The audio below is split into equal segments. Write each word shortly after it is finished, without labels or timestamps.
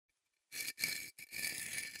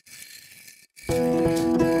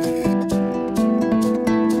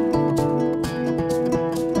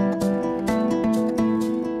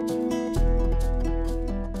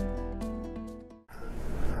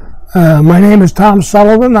My name is Tom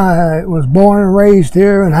Sullivan. I was born and raised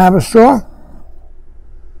here in Haverstraw,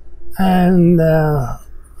 and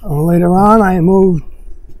later on I moved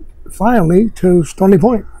finally to Stony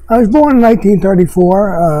Point. I was born in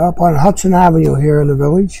 1934 up on Hudson Avenue here in the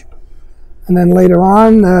village, and then later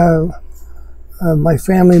on my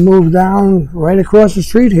family moved down right across the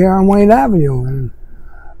street here on Wayne Avenue. And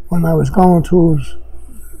when I was going to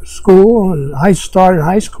school and started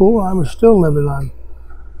high school, I was still living on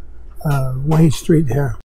Wayne Street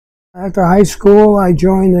here. After high school, I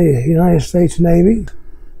joined the United States Navy.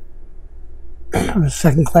 I was a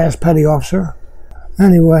second-class petty officer.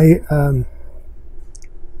 Anyway,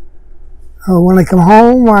 when I come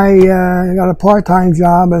home, I got a part-time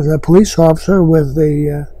job as a police officer with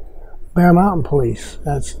the Bear Mountain Police.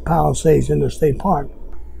 That's Palisades Interstate Park.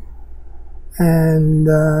 And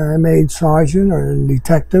I made sergeant or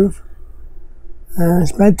detective. And I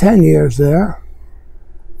spent 10 years there.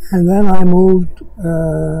 And then I moved,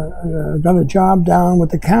 got a job down with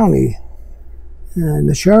the county in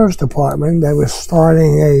the sheriff's department. They were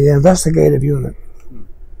starting a investigative unit,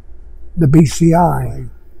 the BCI.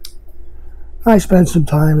 I spent some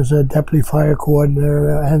time as a deputy fire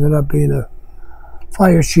coordinator. I ended up being a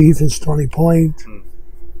fire chief in Stony Point.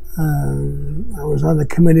 I was on the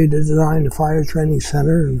committee to design the fire training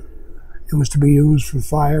center, and it was to be used for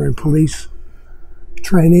fire and police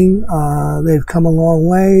training. They've come a long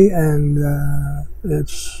way, and they've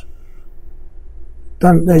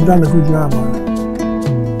done a good job on it.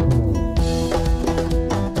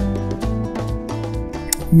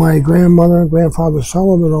 My grandmother and grandfather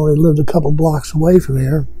Sullivan only lived a couple blocks away from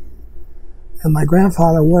here, and my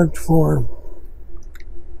grandfather worked for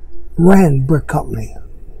Wren Brick Company,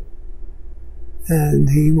 and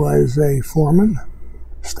he was a foreman,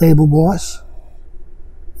 stable boss.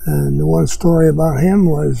 And the one story about him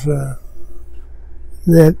was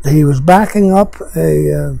that he was backing up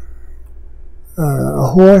a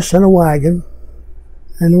horse and a wagon,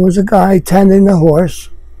 and there was a guy tending the horse,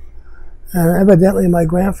 and evidently my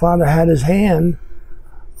grandfather had his hand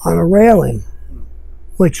on a railing,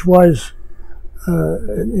 which was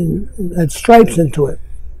had stripes into it,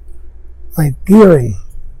 like gearing.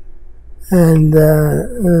 And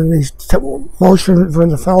he motioned for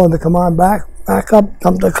the fellow to come on back up,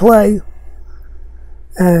 dump the clay.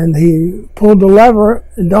 And he pulled the lever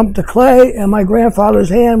and dumped the clay, and my grandfather's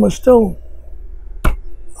hand was still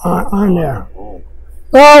on there.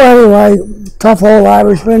 Well, anyway, tough old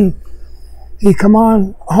Irishman, he come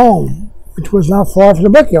on home, which was not far from the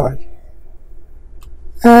brickyard,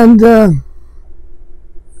 and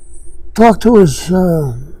talked to his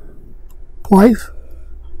wife.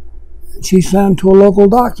 She sent him to a local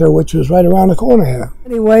doctor, which was right around the corner here.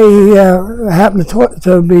 Anyway, he happened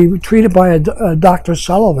to be treated by a Dr.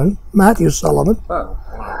 Sullivan, Matthew Sullivan.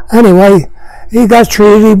 Anyway, he got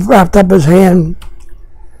treated, he wrapped up his hand.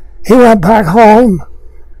 He went back home,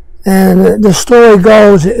 and the story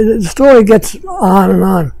gets on and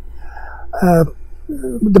on.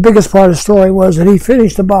 The biggest part of the story was that he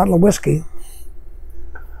finished a bottle of whiskey,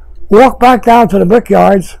 walked back down to the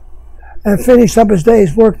brickyards, and finished up his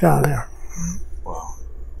day's work down there. Wow.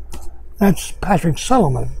 That's Patrick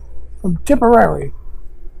Sullivan from Tipperary,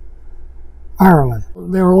 Ireland.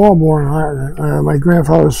 They were all born in Ireland. My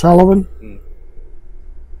grandfather Sullivan,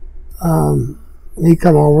 he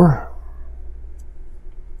come over,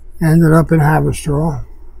 ended up in Haverstraw,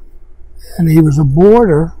 and he was a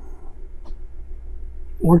boarder,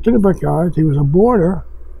 worked in the brickyards. He was a boarder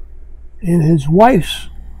in his wife's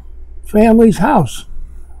family's house.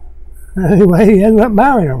 Anyway, he ended up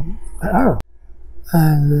marrying her.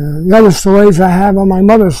 And the other stories I have on my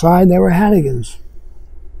mother's side, they were Hannigans.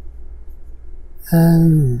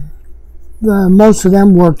 And most of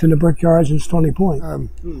them worked in the brickyards in Stony Point.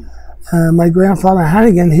 My grandfather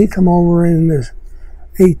Hannigan, he come over in the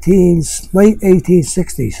late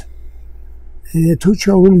 1860s. He had 2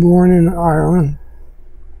 children born in Ireland,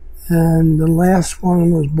 and the last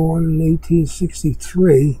one was born in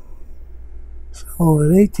 1863. So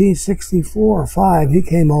in 1864 or 5, he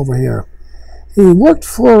came over here. He worked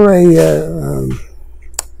for a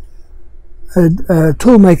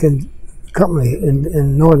tool-making company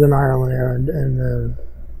in Northern Ireland there, in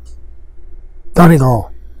Donegal.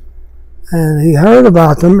 And he heard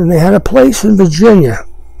about them, and they had a place in Virginia.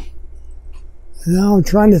 And now I'm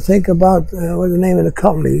trying to think about what the name of the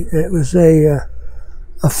company. It was a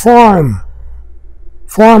farm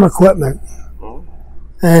equipment.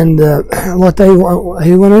 And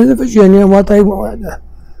he went into Virginia, and what they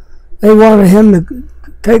wanted him to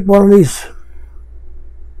take one of these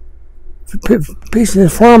pieces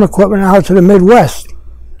of farm equipment out to the Midwest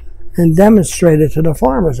and demonstrate it to the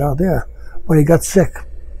farmers out there. But he got sick,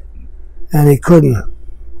 and he couldn't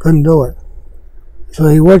do it. So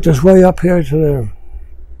he worked his way up here to the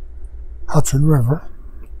Hudson River,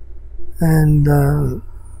 and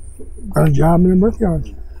got a job in the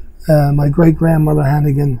brickyards. My great-grandmother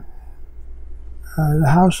Hannigan, the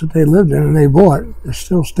house that they lived in and they bought is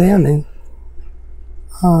still standing.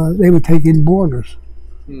 They would take in boarders,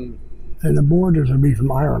 and the boarders would be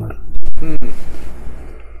from Ireland.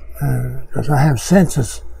 Because I have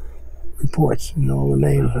census reports and all the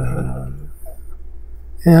names.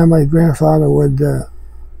 Yeah, my grandfather would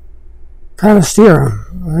kind of steer him.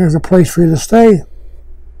 There's a place for you to stay,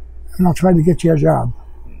 and I'll try to get you a job.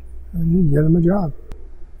 And he'd get him a job.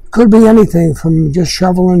 Could be anything from just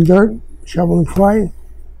shoveling dirt, shoveling clay.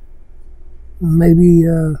 Maybe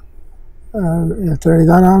if they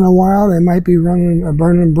got on a while, they might be running a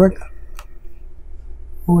burning brick,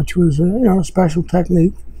 which was a special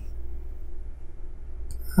technique.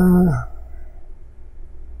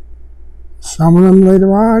 Some of them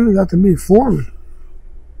later on got to be foremen.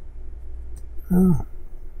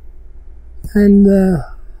 And the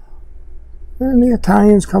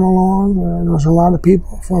Italians come along. There was a lot of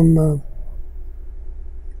people from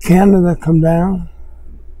Canada come down.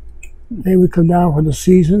 They would come down for the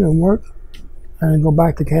season and work, and then go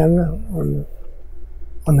back to Canada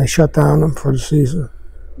when they shut down them for the season.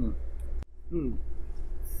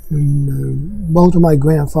 And both of my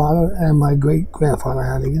grandfather and my great-grandfather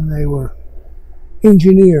Hannigan, they were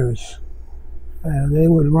engineers. They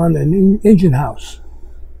would run an engine house.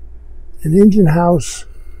 An engine house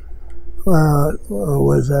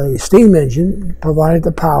was a steam engine, provided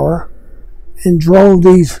the power, and drove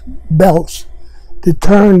these belts that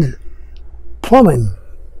turned plumbing,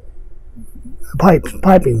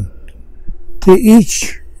 piping, to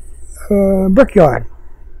each brickyard.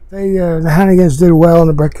 The Hannigans did well in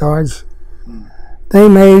the brickyards. They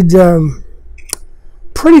made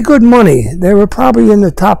pretty good money. They were probably in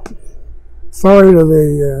the top third of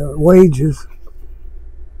the wages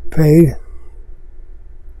paid.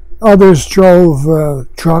 Others drove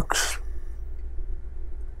trucks.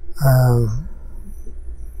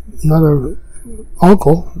 Another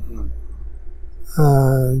uncle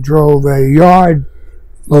drove a yard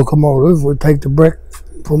locomotive, would take the brick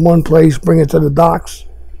from one place, bring it to the docks,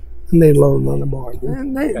 and they'd load it on the barge.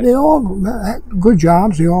 And they all had good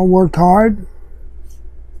jobs. They all worked hard.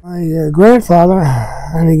 My grandfather,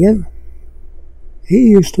 Hannigan, he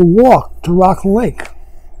used to walk to Rockland Lake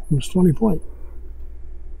from Stony Point.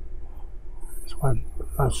 It's what,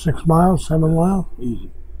 about 6 miles, 7 miles?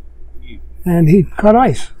 Easy. And he'd cut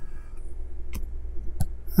ice.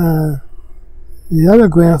 The other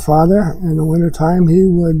grandfather, in the wintertime, he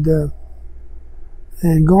would,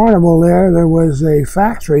 in Garnable there was a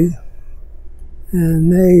factory,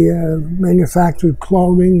 and they manufactured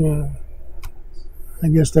clothing. I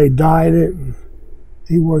guess they dyed it, and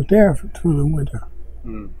he worked there through the winter.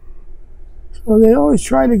 So they always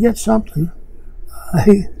try to get something.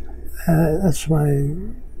 That's my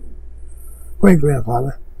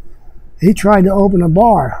great-grandfather. He tried to open a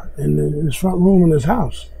bar in his front room in his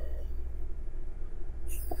house.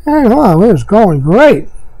 And well, it was going great.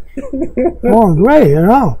 Going great,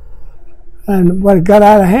 And but it got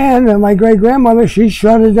out of hand, and my great-grandmother, she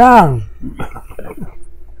shut it down.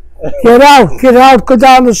 Get out, go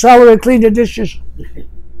down the cellar and clean the dishes.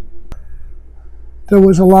 There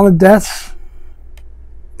was a lot of deaths.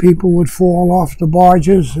 People would fall off the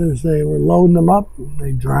barges as they were loading them up.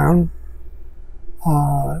 They drowned.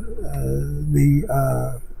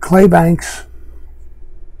 The clay banks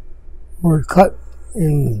were cut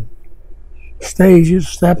in stages,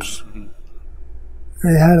 steps.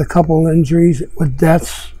 They had a couple injuries with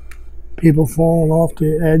deaths, people falling off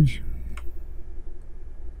the edge.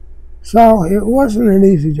 So it wasn't an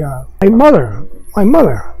easy job. My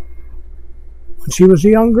mother, when she was a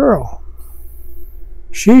young girl,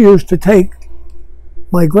 she used to take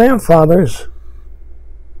my grandfather's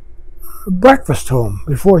breakfast to him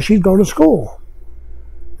before she'd go to school.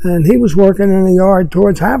 And he was working in the yard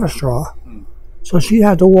towards Haverstraw, so she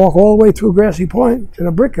had to walk all the way through Grassy Point to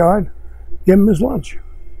the brickyard, give him his lunch.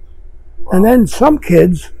 And then some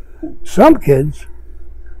kids,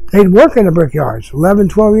 they'd work in the brickyards, 11,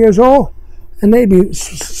 12 years old, and they'd be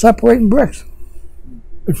separating bricks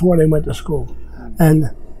before they went to school. And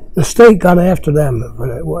the state got after them,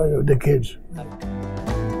 the kids.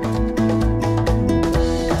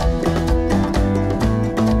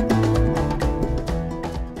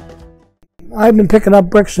 I've been picking up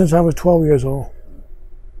bricks since I was 12 years old.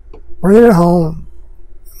 Bringing it home.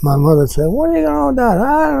 My mother said, "What are you going to do?"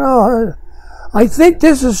 "I don't know. I think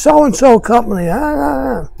this is so-and-so company."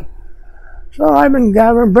 So I've been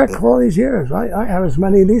gathering bricks for all these years. I have as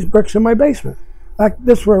many of these bricks in my basement. In fact,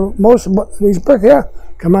 this where most of these bricks here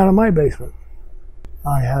come out of my basement.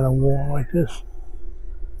 I had a wall like this,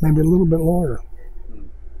 maybe a little bit longer.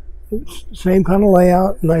 It's the same kind of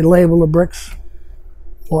layout, and I label the bricks,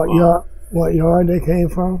 what yard they came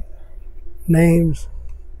from, names.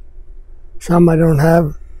 Some I don't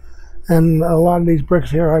have, and a lot of these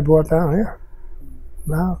bricks here I brought down here.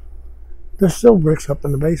 Now, there's still bricks up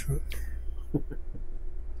in the basement.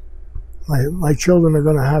 My children are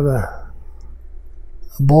going to have a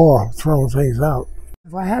ball throwing things out.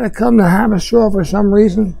 If I had to come to Haverstraw for some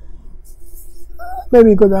reason,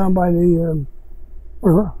 maybe go down by the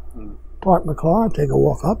river, park my car, take a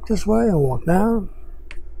walk up this way and walk down.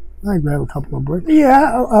 I'd grab a couple of bricks.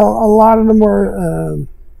 Yeah, a lot of them were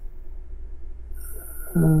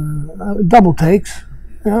double takes.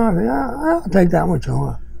 Yeah, I'll take that much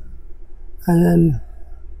on. And then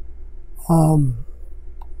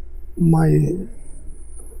my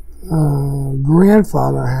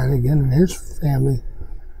grandfather had, again, in his family,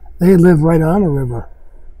 they lived right on the river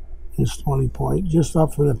in Stony Point, just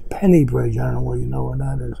up from the Penny Bridge. I don't know where you know where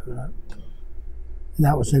that is. And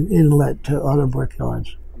that was an inlet to other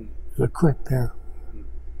brickyards. There's a creek there.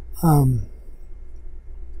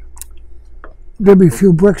 There'd be a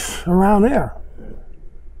few bricks around there.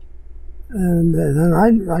 And then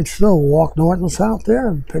I'd still walk north and south there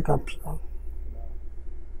and pick up stuff.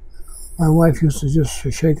 My wife used to just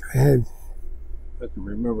shake her head. I can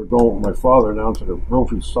remember going with my father down to the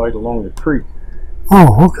Brophy site along the creek.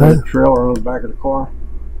 Oh, okay. With a trailer on the back of the car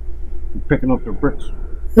and picking up the bricks.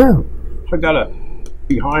 Yeah. I got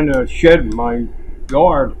behind a shed in my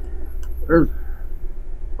yard, there's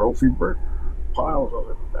Brophy brick, piles of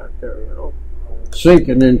it back there, you know.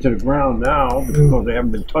 Sinking into the ground now because they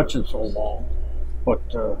haven't been touching so long. But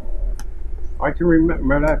I can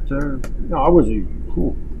remember that, you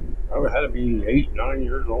know, I had to be 8, 9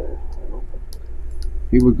 years old. You know.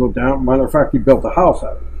 He would go down. Matter of fact, he built a house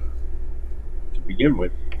out of it to begin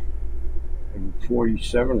with in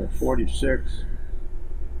 47 or 46.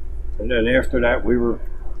 And then after that, we were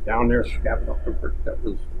down there scabbing up the brick that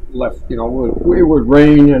was left. You know, we would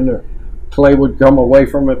rain and the clay would come away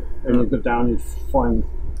from it, and you go down and find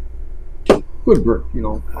good brick, you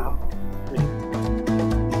know.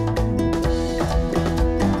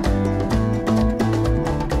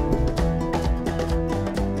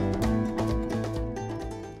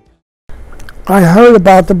 I heard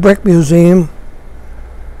about the Brick Museum,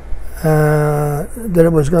 that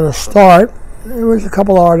it was going to start. There was a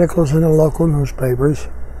couple articles in the local newspapers.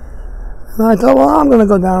 And I thought, well, I'm going to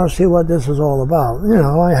go down and see what this is all about. You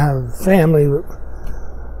know, I have family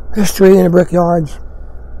history in the brickyards.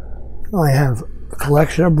 I have a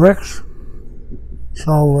collection of bricks.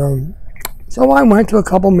 So I went to a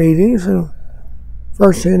couple meetings, and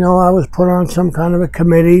first thing you know, I was put on some kind of a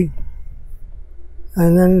committee.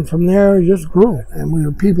 And then from there, it just grew.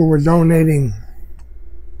 And people were donating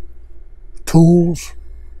tools,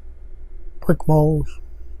 brick molds.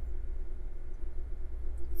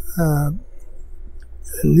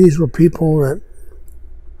 And these were people that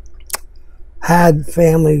had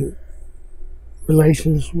family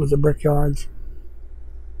relations with the brickyards.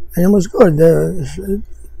 And it was good. It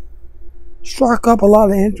struck up a lot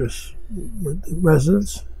of interest with the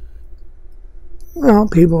residents. You know,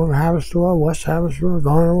 people in Haverstraw, West Haverstraw,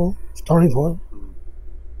 Garnerville, Stony Point.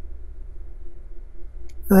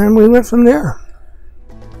 And we went from there.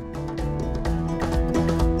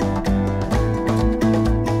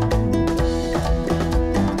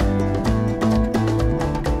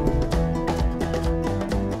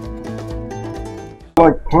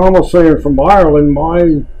 Like Tom was saying, from Ireland,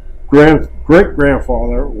 my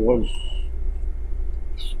great-grandfather was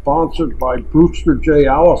sponsored by Brewster J.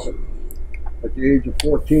 Allison. At the age of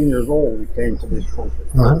 14 years old, he came to this country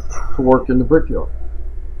to work in the brickyard.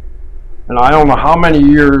 And I don't know how many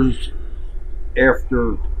years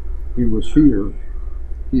after he was here,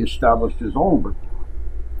 he established his own brickyard.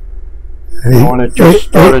 And it just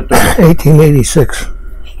started 1886.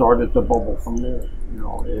 Started the bubble from there. You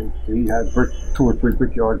know, he had 2 or 3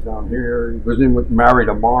 brickyards down here. He was married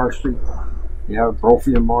to Marcy. He had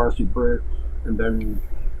Brophy and Marcy bricks. And then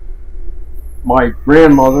my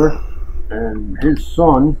grandmother and his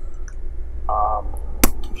son,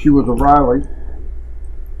 she was a Riley.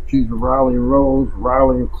 She's a Riley and Rose,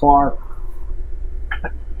 Riley and Clark.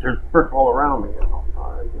 There's brick all around me, you know.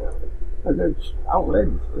 It's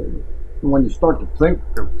outrageous. When you start to think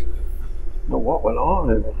of what went on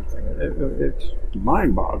and everything, it's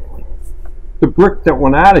mind-boggling. The brick that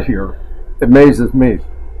went out of here amazes me.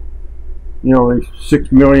 You know, there's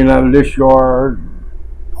 $6 million out of this yard.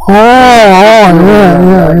 Yeah.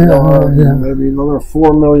 Maybe another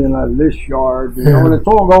 4 million out of this yard, you know, and it's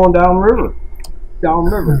all going downriver, you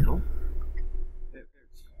know.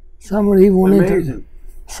 Some of it even went Amazing. into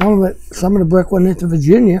some of the brick went into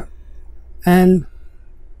Virginia, and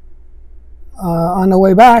on the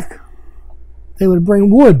way back, they would bring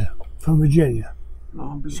wood from Virginia,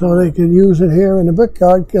 so they could use it here in the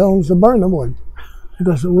brickyard kilns to burn the wood,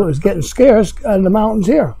 because the wood was getting scarce out of the mountains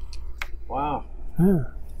here. Wow.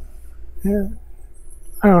 Yeah.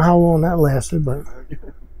 I don't know how long that lasted, but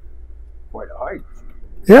quite a hike.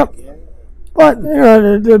 Yep. But you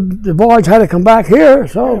know, the barge had to come back here,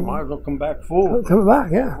 so might as well come back full. Come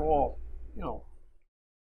back, yeah. Well, you know,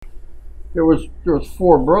 there was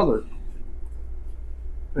 4 brothers,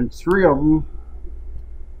 and 3 of them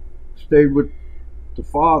stayed with the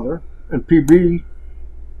father, and PB,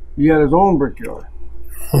 he had his own brickyard.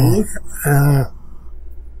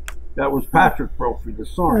 That was Patrick Brophy, the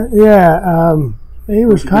son. He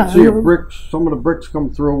was kind of. You can see bricks. Some of the bricks come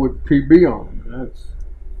through with PB on them. That's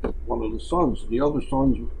one of the sons. The other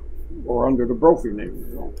sons were under the Brophy name,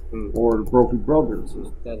 you know, or the Brophy brothers.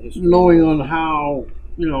 Knowing on how,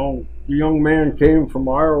 you know, the young man came from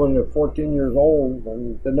Ireland at 14 years old,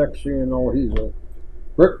 and the next thing you know, he's a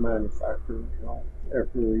brick manufacturer. You know,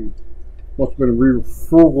 after he must have been a real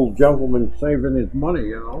frugal gentleman saving his money,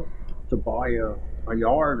 you know, to buy a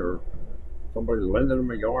yard, or somebody lended him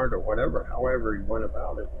a yard, or whatever. However he went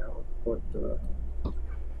about it, you know. But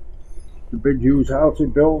the big Hughes house he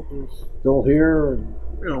built is still here, and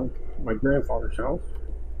you know, my grandfather's house,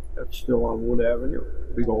 that's still on Wood Avenue,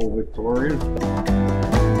 big old Victorian.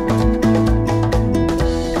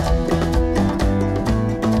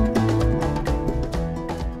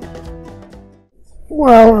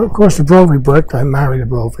 Well, of course, the Brophy brick. I married a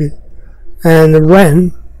Brophy, and the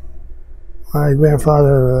Wren. My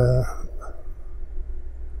grandfather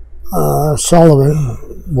Sullivan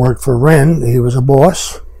worked for Wren. He was a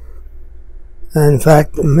boss. And in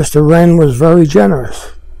fact, Mr. Wren was very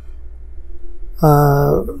generous.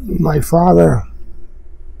 My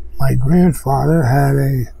grandfather had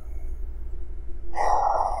a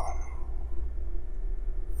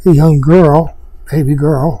young girl, baby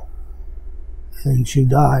girl, and she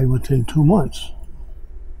died within 2 months.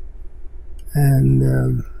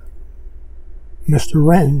 And Mr.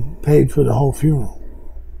 Wren paid for the whole funeral.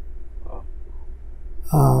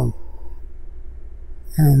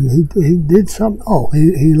 And he did something. Oh,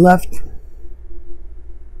 he left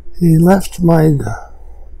my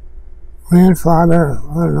grandfather,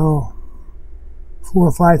 I don't know, $4,000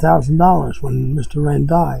 or $5,000 when Mr. Wren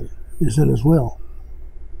died. It was in his will.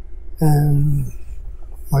 And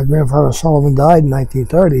my grandfather Sullivan died in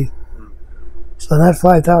 1930. So that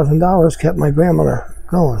 $5,000 kept my grandmother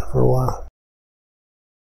going for a while.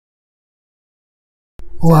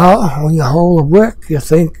 Well, when you hold a brick, you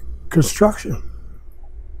think construction.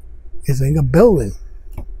 You think of building.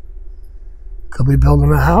 Could be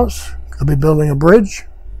building a house, could be building a bridge,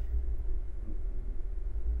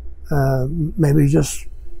 maybe just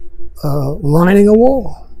lining a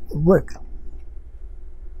wall with brick.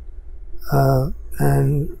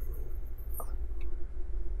 And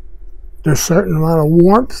there's a certain amount of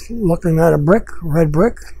warmth looking at a brick, red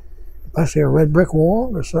brick, especially a red brick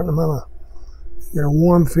wall. There's a certain amount of, you know,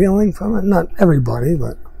 warm feeling from it. Not everybody,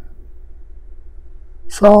 but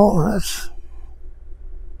so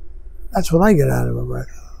that's what I get out of a brick.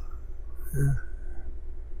 Yeah.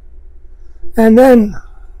 And then,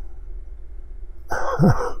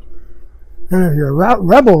 and if you're a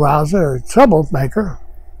rebel rouser or troublemaker,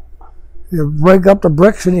 you break up the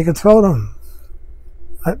bricks and you can throw them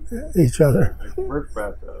at each other.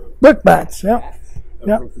 Brickbats, yeah.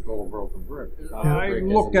 That's what you call a broken brick. I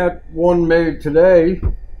look at one made today,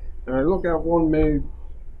 and I look at one made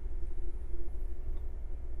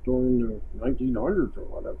during the 1900s or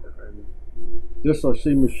whatever. And this I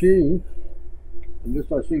see machines, and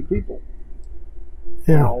this I see people.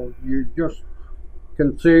 Yeah. You know, you just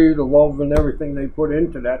can see the love and everything they put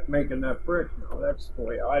into that, making that brick. You know, that's the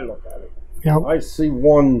way I look at it. Yep. I see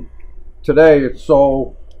one today, it's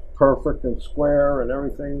so perfect and square and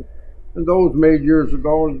everything. And those made years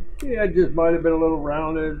ago, yeah, it just might have been a little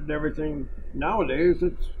rounded and everything. Nowadays,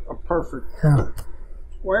 it's a perfect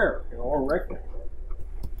square, you know, or rectangle.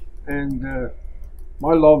 And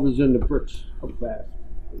my love is in the bricks of that,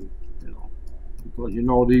 you know, because you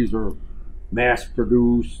know these are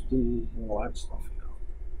mass-produced and all that stuff. You know.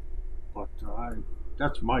 But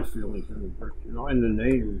that's my feelings in the brick, you know, and the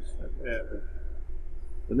names.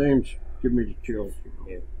 The names give me the chills.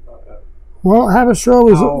 You know. Well, Habestraw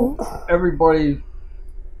was everybody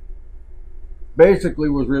basically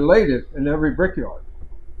was related in every brickyard.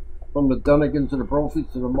 from the Dunnigans to the Brophies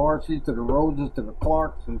to the Marcys to the Roses to the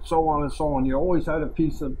Clarks and so on and so on. You always had a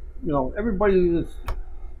piece of, you know, everybody is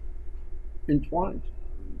entwined.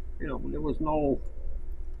 You know, there was no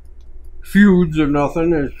feuds or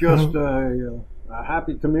nothing. It's just a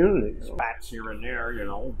happy community. You know. Spats here and there, you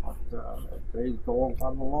know, but they go on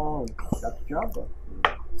top along. Got the job done.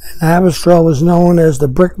 And Haverstraw was known as the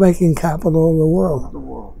brick-making capital of the world. The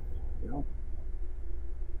world, you know.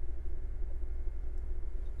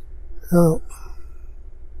 So,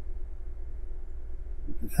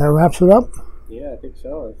 that wraps it up? Yeah, I think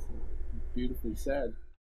so. It's beautifully said.